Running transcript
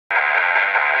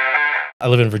I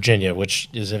live in Virginia, which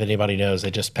is, if anybody knows,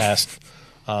 they just passed.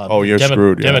 You're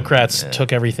screwed. Yeah. Democrats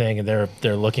took everything, and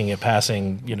they're looking at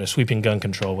passing, sweeping gun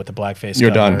control with the blackface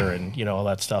You're governor done. and all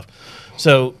that stuff.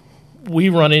 So we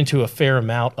run into a fair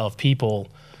amount of people.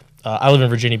 I live in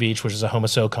Virginia Beach, which is a home of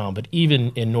SOCOM, but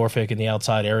even in Norfolk and the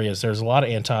outside areas, there's a lot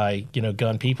of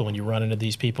gun people, and you run into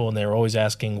these people, and they're always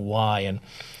asking why. And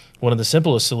one of the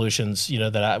simplest solutions,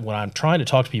 when I'm trying to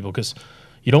talk to people, because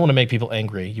you don't want to make people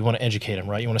angry, you want to educate them,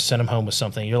 right? You want to send them home with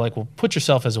something. You're like, well, put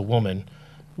yourself as a woman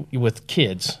with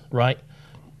kids, right?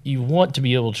 You want to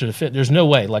be able to defend. There's no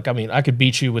way. I could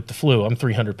beat you with the flu. I'm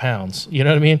 300 pounds. You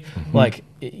know what I mean?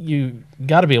 Mm-hmm. You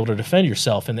got to be able to defend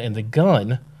yourself. And the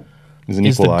gun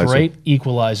is the great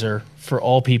equalizer for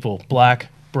all people. Black,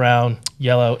 brown,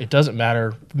 yellow. It doesn't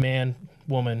matter. Man,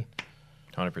 woman.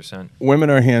 100%. Women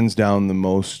are hands down the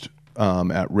most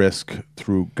at risk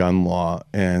through gun law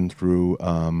and through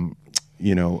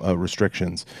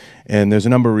restrictions. And there's a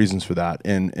number of reasons for that.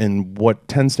 And what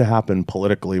tends to happen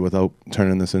politically, without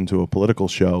turning this into a political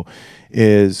show,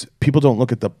 is people don't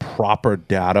look at the proper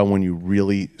data when you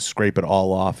really scrape it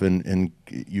all off and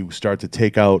you start to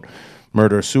take out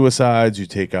murder-suicides, you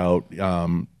take out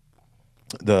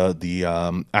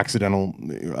the accidental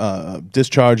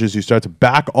discharges, you start to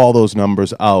back all those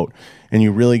numbers out, and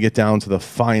you really get down to the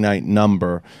finite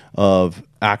number of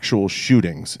actual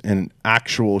shootings, and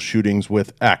actual shootings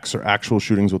with X or actual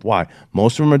shootings with Y.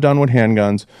 Most of them are done with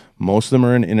handguns. Most of them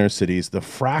are in inner cities. The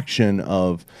fraction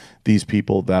of these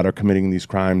people that are committing these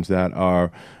crimes that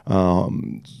are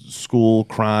school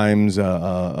crimes,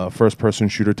 first-person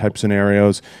shooter type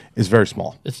scenarios is very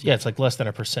small. It's like less than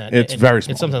 1%. It's very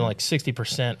small. It's something like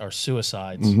 60% are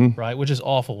suicides, right? Which is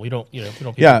awful. We don't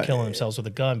people killing themselves with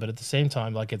a gun, but at the same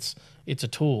time, it's a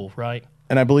tool, right?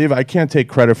 And I believe, I can't take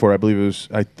credit for it. I believe it was,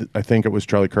 I think it was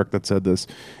Charlie Kirk that said this.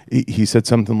 He said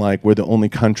something like, we're the only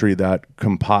country that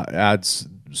adds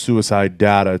suicide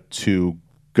data to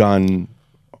gun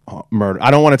murder.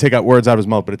 I don't want to take out words out of his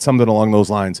mouth, but it's something along those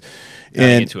lines.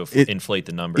 And to inflate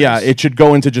the numbers. Yeah, it should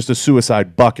go into just a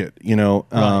suicide bucket, Well,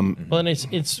 and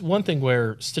it's one thing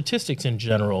where statistics in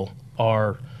general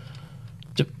are,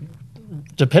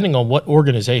 depending on what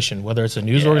organization, whether it's a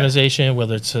news organization,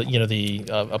 whether it's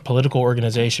a political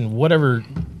organization, whatever,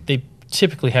 they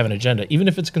typically have an agenda. Even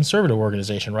if it's a conservative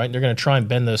organization, right? They're going to try and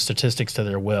bend those statistics to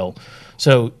their will.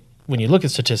 So when you look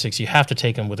at statistics, you have to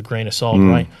take them with a grain of salt,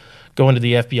 right? Going to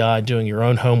the FBI, doing your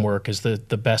own homework is the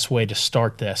best way to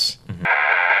start this.